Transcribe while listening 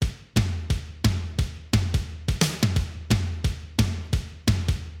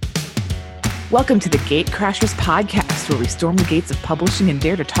Welcome to the Gatecrashers Podcast, where we storm the gates of publishing and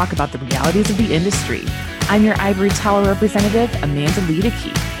dare to talk about the realities of the industry. I'm your Ivory Tower representative, Amanda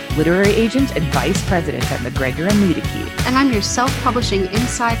Luedeke, literary agent and vice president at MacGregor Luedeke. And I'm your self-publishing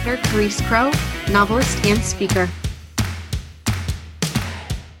insider, Charis Crowe, novelist and speaker.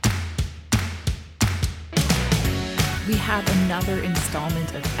 We have another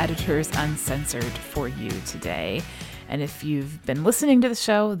installment of Editors Uncensored for you today. And if you've been listening to the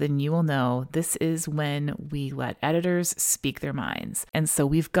show, then you will know this is when we let editors speak their minds. And so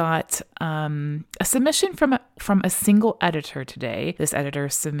we've got a submission from a single editor today. This editor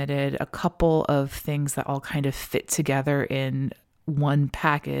submitted a couple of things that all kind of fit together in one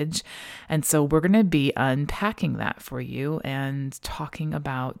package. And so we're going to be unpacking that for you and talking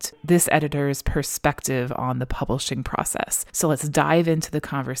about this editor's perspective on the publishing process. So let's dive into the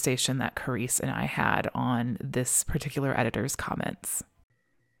conversation that Charis and I had on this particular editor's comments.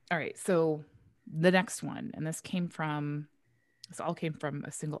 All right. So the next one, and this all came from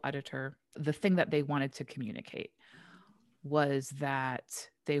a single editor. The thing that they wanted to communicate was that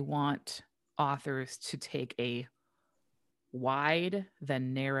they want authors to take a wide,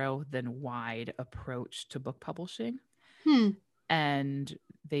 then narrow, then wide approach to book publishing. And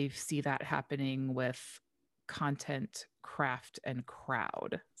they see that happening with content, craft, and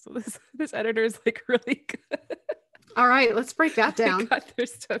crowd. So this editor is like really good. All right, let's break that down. They got their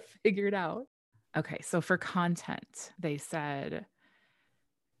stuff figured out. Okay, so for content, they said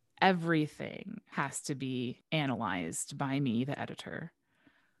everything has to be analyzed by me, the editor,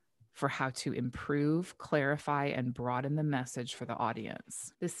 for how to improve, clarify, and broaden the message for the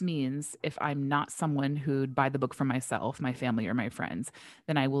audience. This means if I'm not someone who'd buy the book for myself, my family, or my friends,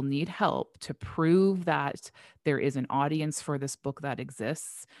 then I will need help to prove that there is an audience for this book that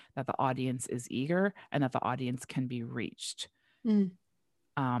exists, that the audience is eager, and that the audience can be reached.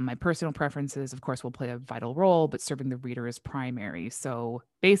 My personal preferences, of course, will play a vital role, but serving the reader is primary. So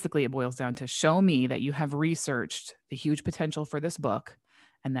basically, it boils down to show me that you have researched the huge potential for this book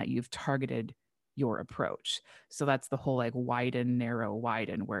and that you've targeted your approach. So that's the whole like widen, narrow,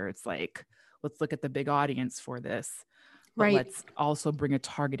 widen, where it's like, let's look at the big audience for this, but Right. let's also bring a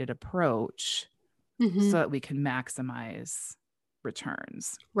targeted approach so that we can maximize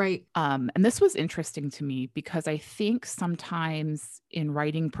returns. Right. And this was interesting to me because I think sometimes in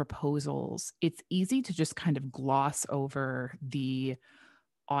writing proposals, it's easy to just kind of gloss over the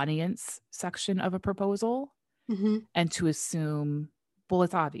audience section of a proposal and to assume, well,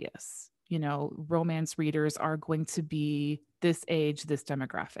 it's obvious, romance readers are going to be this age, this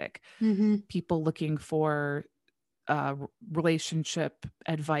demographic. People looking for relationship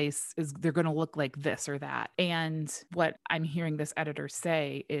advice they're going to look like this or that. And what I'm hearing this editor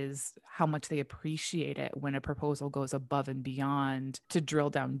say is how much they appreciate it when a proposal goes above and beyond to drill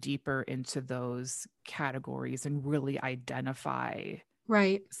down deeper into those categories and really identify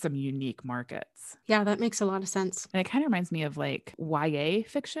some unique markets. Yeah, that makes a lot of sense. And it kind of reminds me of like YA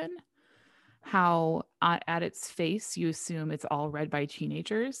fiction, how at its face, you assume it's all read by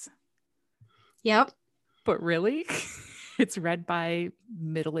teenagers. Yep. But really, it's read by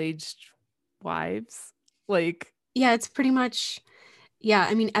middle-aged wives. Yeah, it's pretty much,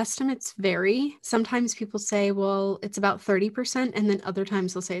 estimates vary. Sometimes people say, well, it's about 30%, and then other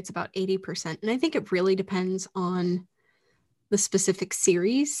times they'll say it's about 80%. And I think it really depends on the specific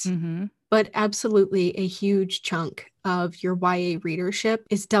series, but absolutely a huge chunk of your YA readership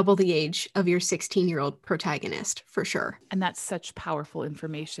is double the age of your 16-year-old protagonist, for sure. And that's such powerful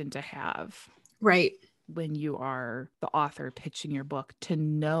information to have. Right. When you are the author pitching your book, to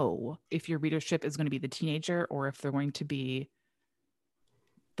know if your readership is going to be the teenager or if they're going to be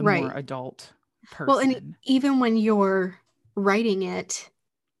the more adult person. Well, and even when you're writing it,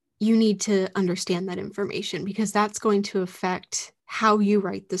 you need to understand that information because that's going to affect how you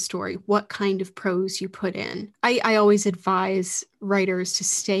write the story, what kind of prose you put in. I always advise writers to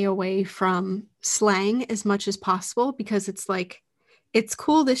stay away from slang as much as possible because it's like, it's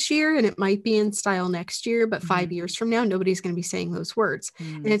cool this year and it might be in style next year, but 5 years from now, nobody's going to be saying those words.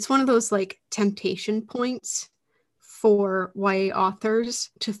 And it's one of those like temptation points for YA authors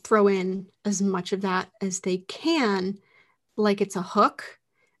to throw in as much of that as they can, like it's a hook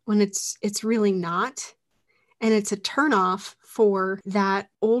when it's really not. And it's a turnoff for that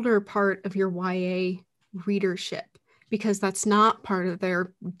older part of your YA readership because that's not part of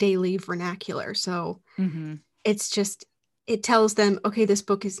their daily vernacular. So it's just, it tells them, okay, this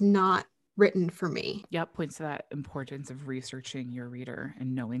book is not written for me. Yep. Points to that importance of researching your reader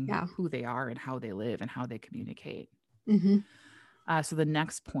and knowing who they are and how they live and how they communicate. So the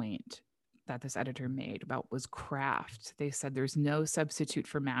next point that this editor made about was craft. They said there's no substitute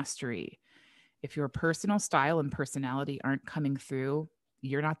for mastery. If your personal style and personality aren't coming through,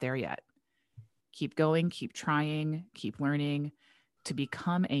 you're not there yet. Keep going, keep trying, keep learning. To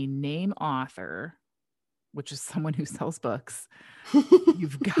become a name author, which is someone who sells books,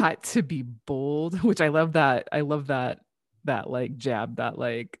 you've got to be bold, which I love that. I love that like jab, that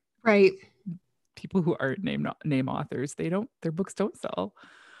like Right. people who aren't name authors, their books don't sell.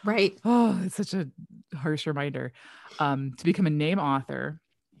 Right. Oh, it's such a harsh reminder. To become a name author,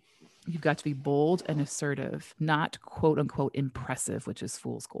 you've got to be bold and assertive, not quote unquote impressive, which is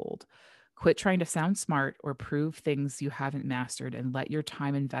fool's gold. Quit trying to sound smart or prove things you haven't mastered and let your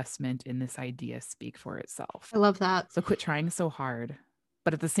time investment in this idea speak for itself. I love that. So quit trying so hard.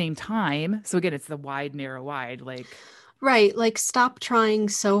 But at the same time, so again, it's the wide, narrow, wide, like. Right. Like, stop trying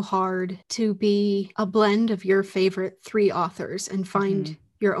so hard to be a blend of your favorite 3 authors and find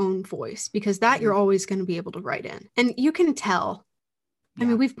your own voice, because that you're always going to be able to write in. And you can tell. I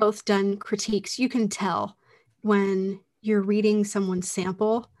mean, we've both done critiques. You can tell when you're reading someone's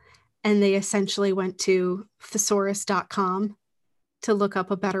sample and they essentially went to thesaurus.com to look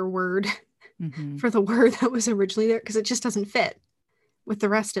up a better word for the word that was originally there, because it just doesn't fit with the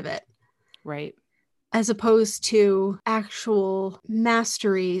rest of it. Right. As opposed to actual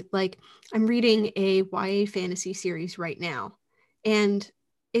mastery. Like, I'm reading a YA fantasy series right now, and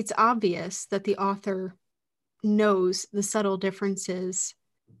it's obvious that the author knows the subtle differences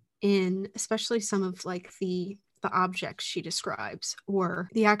in especially some of like the objects she describes, or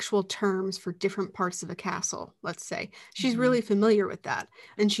the actual terms for different parts of a castle, let's say. She's really familiar with that.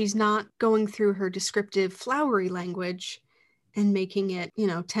 And she's not going through her descriptive flowery language and making it,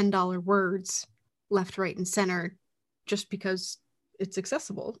 $10 words left, right, and center just because it's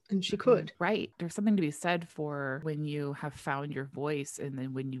accessible and she could. Right. There's something to be said for when you have found your voice and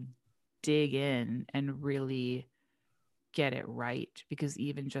then when you dig in and really get it right, because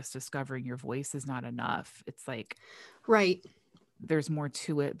even just discovering your voice is not enough. It's like, right, there's more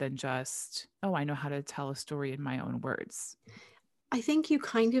to it than just, oh, I know how to tell a story in my own words. I think you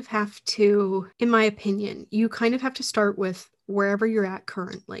kind of have to, in my opinion, you kind of have to start with wherever you're at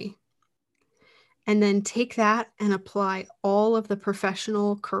currently, and then take that and apply all of the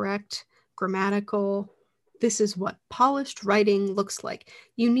professional, correct, grammatical, this is what polished writing looks like.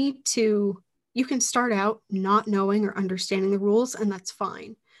 You can start out not knowing or understanding the rules, and that's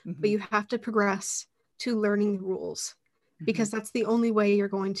fine. But you have to progress to learning the rules, because that's the only way you're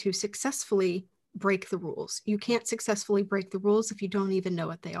going to successfully break the rules. You can't successfully break the rules if you don't even know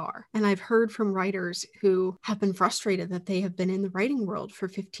what they are. And I've heard from writers who have been frustrated that they have been in the writing world for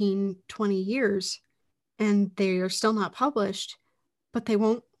 15, 20 years, and they are still not published, but they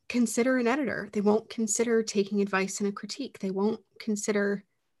won't consider an editor. They won't consider taking advice in a critique. They won't consider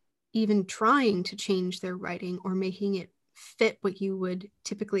even trying to change their writing or making it fit what you would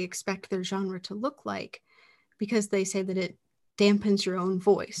typically expect their genre to look like, because they say that it dampens your own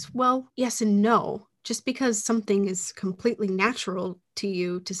voice. Well, yes and no. Just because something is completely natural to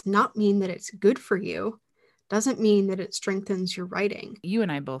you does not mean that it's good for you. Doesn't mean that it strengthens your writing. You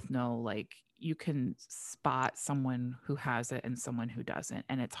and I both know, like, you can spot someone who has it and someone who doesn't.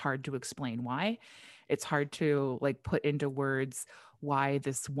 And it's hard to explain why. It's hard to like put into words why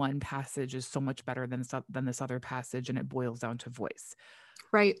this one passage is so much better than this other passage. And it boils down to voice.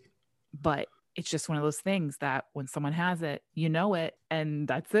 Right. But it's just one of those things that when someone has it, you know it, and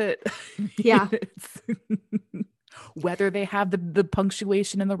that's it. Yeah. Whether they have the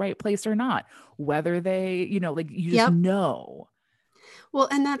punctuation in the right place or not, whether they, like, you just know. Well,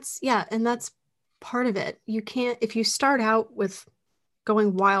 and that's part of it. You can't, if you start out with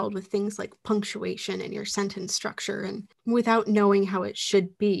going wild with things like punctuation and your sentence structure and without knowing how it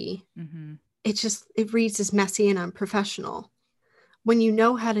should be, it reads as messy and unprofessional. When you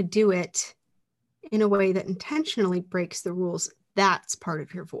know how to do it in a way that intentionally breaks the rules, that's part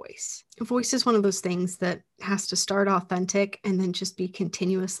of your voice. Voice is one of those things that has to start authentic and then just be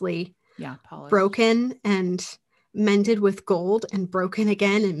continuously broken and mended with gold, and broken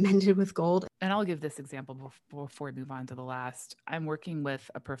again and mended with gold. And I'll give this example before we move on to the last. I'm working with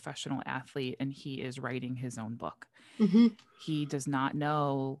a professional athlete and he is writing his own book. He does not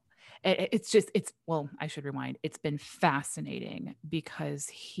know. I should rewind. It's been fascinating because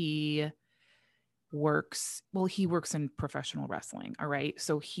he works in professional wrestling. All right.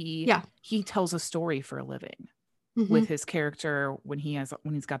 So he tells a story for a living with his character when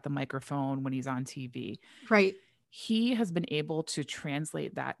he's got the microphone, when he's on TV. Right. He has been able to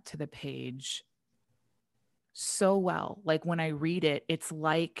translate that to the page so well. Like when I read it, it's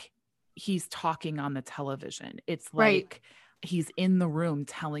like he's talking on the television. It's like he's in the room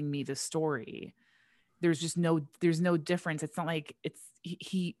telling me the story. there's no difference. It's not like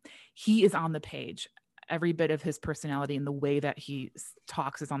he is on the page. Every bit of his personality and the way that he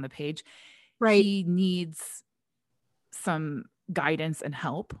talks is on the page. Right. He needs some guidance and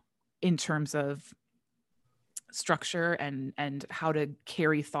help in terms of structure and how to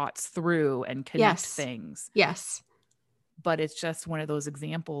carry thoughts through and connect things. Yes. But it's just one of those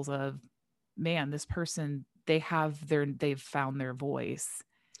examples of, man, this person, they've found their voice.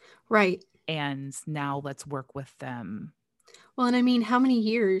 Right. And now let's work with them. Well, and I mean, how many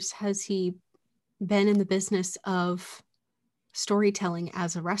years has he been in the business of storytelling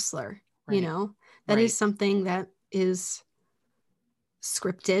as a wrestler? Right. You know, that is something that is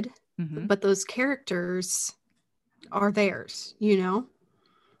scripted, but those characters are theirs, you know?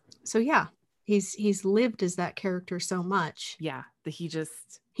 So yeah, he's lived as that character so much. Yeah.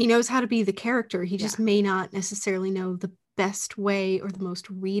 He knows how to be the character. He just may not necessarily know the best way or the most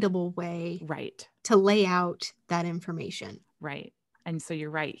readable way to lay out that information. Right. And so you're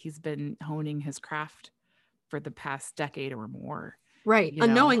right. He's been honing his craft for the past decade or more. Right.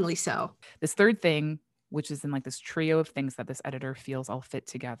 Unknowingly so. This third thing, which is in like this trio of things that this editor feels all fit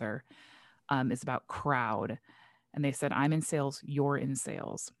together, is about crowd. And they said, I'm in sales, you're in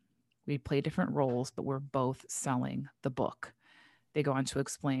sales. We play different roles, but we're both selling the book. They go on to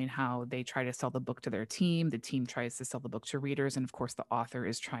explain how they try to sell the book to their team. The team tries to sell the book to readers. And of course, the author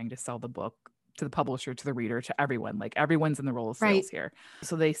is trying to sell the book to the publisher, to the reader, to everyone. Like everyone's in the role of sales here.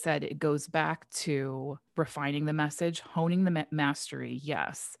 So they said it goes back to refining the message, honing the mastery,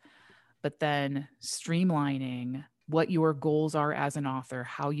 yes, but then streamlining what your goals are as an author,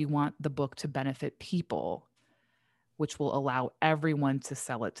 how you want the book to benefit people, which will allow everyone to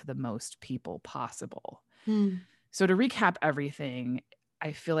sell it to the most people possible. So to recap everything,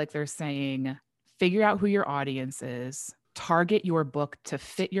 I feel like they're saying, figure out who your audience is, target your book to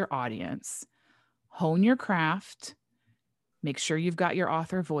fit your audience, hone your craft, make sure you've got your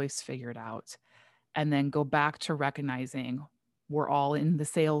author voice figured out, and then go back to recognizing we're all in the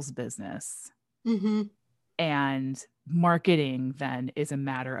sales business. And marketing then is a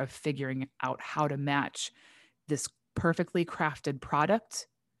matter of figuring out how to match this perfectly crafted product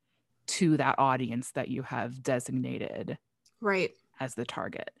to that audience that you have designated as the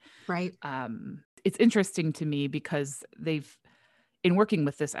target. It's interesting to me because in working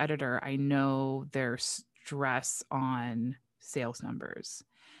with this editor, I know their stress on sales numbers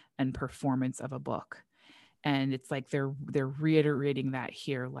and performance of a book. And it's like they're reiterating that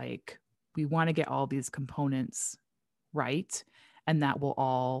here, like we want to get all these components right, and that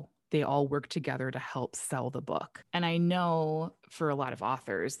they all work together to help sell the book. And I know for a lot of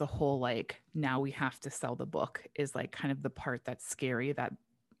authors, the whole like, now we have to sell the book is like kind of the part that's scary, that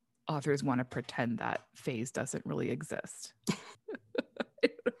authors want to pretend that phase doesn't really exist.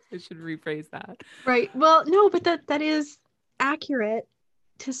 I should rephrase that. Right. Well, no, but that is accurate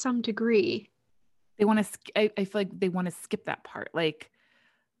to some degree. They want to, I feel like they want to skip that part. Like,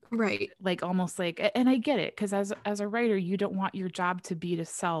 like almost like, and I get it, because as a writer, you don't want your job to be to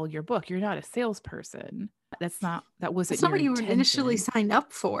sell your book. You're not a salesperson. That's not what you initially signed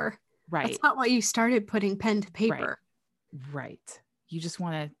up for. Right. That's not why you started putting pen to paper. Right. You just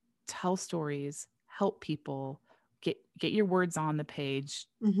want to tell stories, help people, get your words on the page,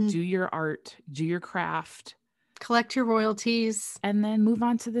 do your art, do your craft, collect your royalties, and then move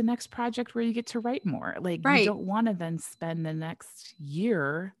on to the next project where you get to write more. Like you don't want to then spend the next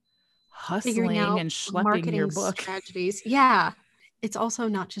year hustling and schlepping your book. Strategies. Yeah. It's also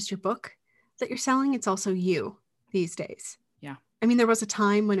not just your book that you're selling. It's also you these days. Yeah. I mean, there was a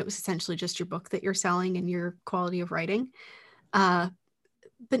time when it was essentially just your book that you're selling and your quality of writing, but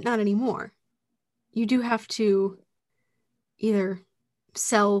not anymore. You do have to either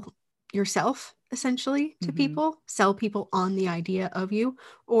sell yourself essentially to people, sell people on the idea of you,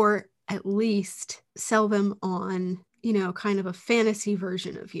 or at least sell them on, kind of a fantasy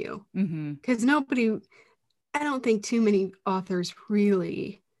version of you. Because I don't think too many authors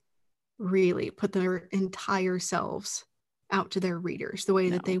really put their entire selves out to their readers the way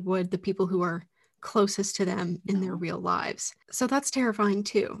that they would the people who are closest to them in their real lives. So that's terrifying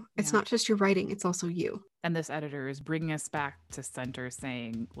too. It's not just your writing, it's also you. And this editor is bringing us back to center,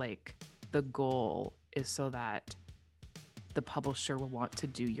 saying like the goal is so that the publisher will want to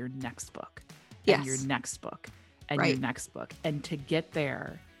do your next book and your next book and your next book. And to get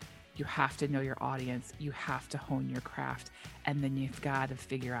there, you have to know your audience, you have to hone your craft, and then you've got to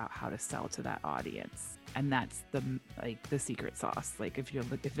figure out how to sell to that audience. And that's the secret sauce. Like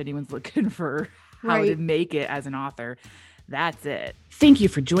if anyone's looking for how to make it as an author, That's it. Thank you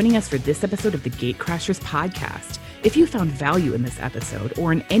for joining us for this episode of the Gatecrashers Podcast. If you found value in this episode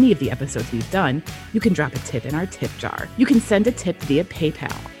or in any of the episodes we've done, you can drop a tip in our tip jar. You can send a tip via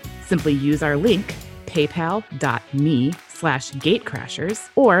PayPal. Simply use our link, paypal.me/Gatecrashers,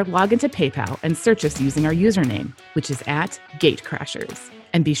 or log into PayPal and search us using our username, which is @Gatecrashers.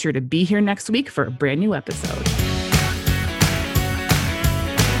 And be sure to be here next week for a brand new episode.